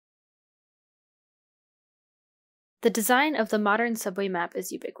The design of the modern subway map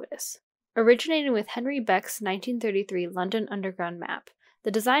is ubiquitous. Originating with Henry Beck's 1933 London Underground map, the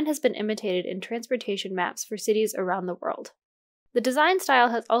design has been imitated in transportation maps for cities around the world. The design style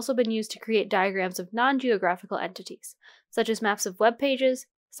has also been used to create diagrams of non-geographical entities, such as maps of web pages,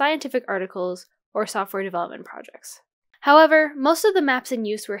 scientific articles, or software development projects. However, most of the maps in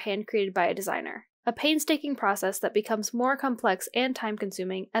use were hand-created by a designer, a painstaking process that becomes more complex and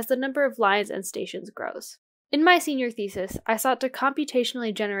time-consuming as the number of lines and stations grows. In my senior thesis, I sought to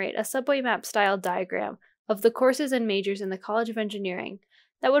computationally generate a subway map-style diagram of the courses and majors in the College of Engineering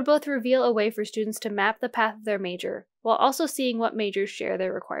that would both reveal a way for students to map the path of their major, while also seeing what majors share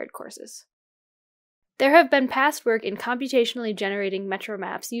their required courses. There have been past work in computationally generating metro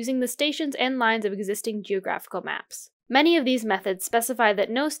maps using the stations and lines of existing geographical maps. Many of these methods specify that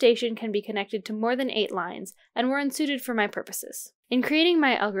no station can be connected to more than 8 lines, and were unsuited for my purposes. In creating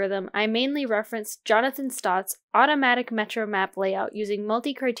my algorithm, I mainly referenced Jonathan Stott's automatic metro map layout using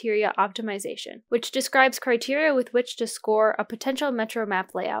multi-criteria optimization, which describes criteria with which to score a potential metro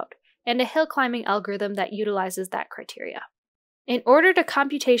map layout, and a hill climbing algorithm that utilizes that criteria. In order to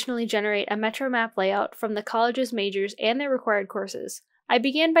computationally generate a metro map layout from the college's majors and their required courses, I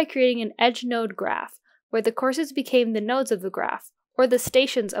began by creating an edge node graph, where the courses became the nodes of the graph, or the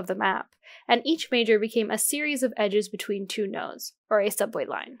stations of the map, and each major became a series of edges between 2 nodes, or a subway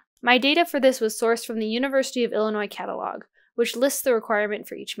line. My data for this was sourced from the University of Illinois catalog, which lists the requirement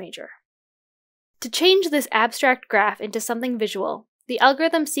for each major. To change this abstract graph into something visual, the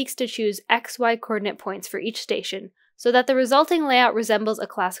algorithm seeks to choose XY coordinate points for each station so that the resulting layout resembles a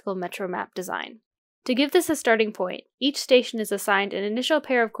classical metro map design. To give this a starting point, each station is assigned an initial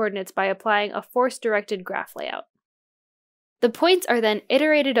pair of coordinates by applying a force-directed graph layout. The points are then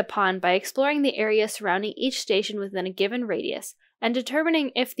iterated upon by exploring the area surrounding each station within a given radius, and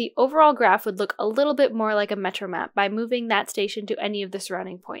determining if the overall graph would look a little bit more like a metro map by moving that station to any of the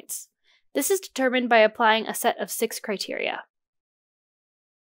surrounding points. This is determined by applying a set of 6 criteria.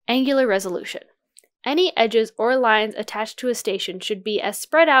 Angular resolution. Any edges or lines attached to a station should be as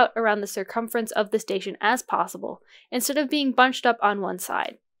spread out around the circumference of the station as possible, instead of being bunched up on one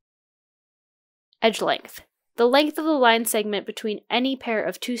side. Edge length. The length of the line segment between any pair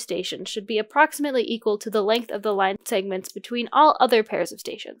of 2 stations should be approximately equal to the length of the line segments between all other pairs of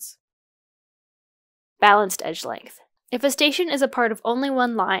stations. Balanced edge length. If a station is a part of only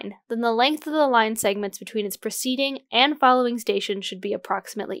one line, then the length of the line segments between its preceding and following stations should be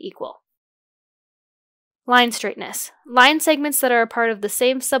approximately equal. Line straightness. Line segments that are a part of the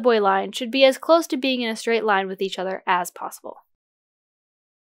same subway line should be as close to being in a straight line with each other as possible.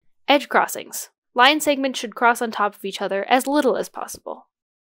 Edge crossings. Line segments should cross on top of each other as little as possible.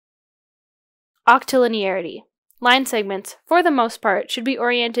 Octilinearity. Line segments, for the most part, should be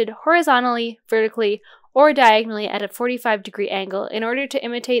oriented horizontally, vertically, or diagonally at a 45-degree angle in order to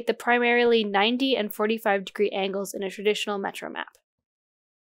imitate the primarily 90 and 45-degree angles in a traditional metro map.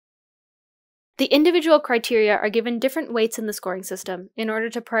 The individual criteria are given different weights in the scoring system in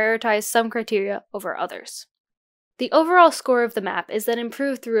order to prioritize some criteria over others. The overall score of the map is then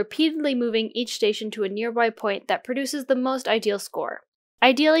improved through repeatedly moving each station to a nearby point that produces the most ideal score.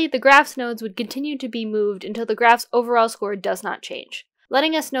 Ideally, the graph's nodes would continue to be moved until the graph's overall score does not change,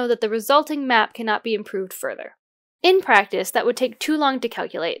 letting us know that the resulting map cannot be improved further. In practice, that would take too long to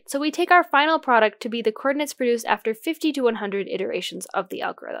calculate, so we take our final product to be the coordinates produced after 50 to 100 iterations of the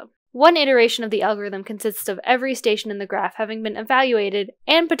algorithm. One iteration of the algorithm consists of every station in the graph having been evaluated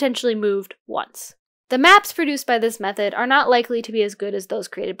and potentially moved once. The maps produced by this method are not likely to be as good as those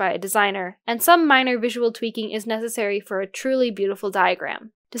created by a designer, and some minor visual tweaking is necessary for a truly beautiful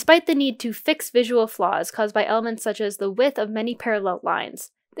diagram. Despite the need to fix visual flaws caused by elements such as the width of many parallel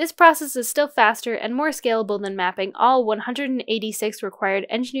lines, this process is still faster and more scalable than mapping all 186 required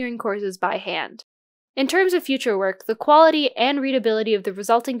engineering courses by hand. In terms of future work, the quality and readability of the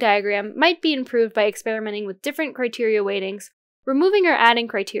resulting diagram might be improved by experimenting with different criteria weightings, removing or adding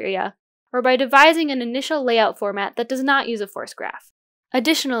criteria, or by devising an initial layout format that does not use a force graph.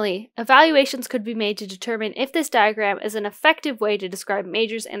 Additionally, evaluations could be made to determine if this diagram is an effective way to describe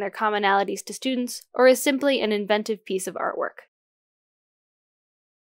majors and their commonalities to students, or is simply an inventive piece of artwork.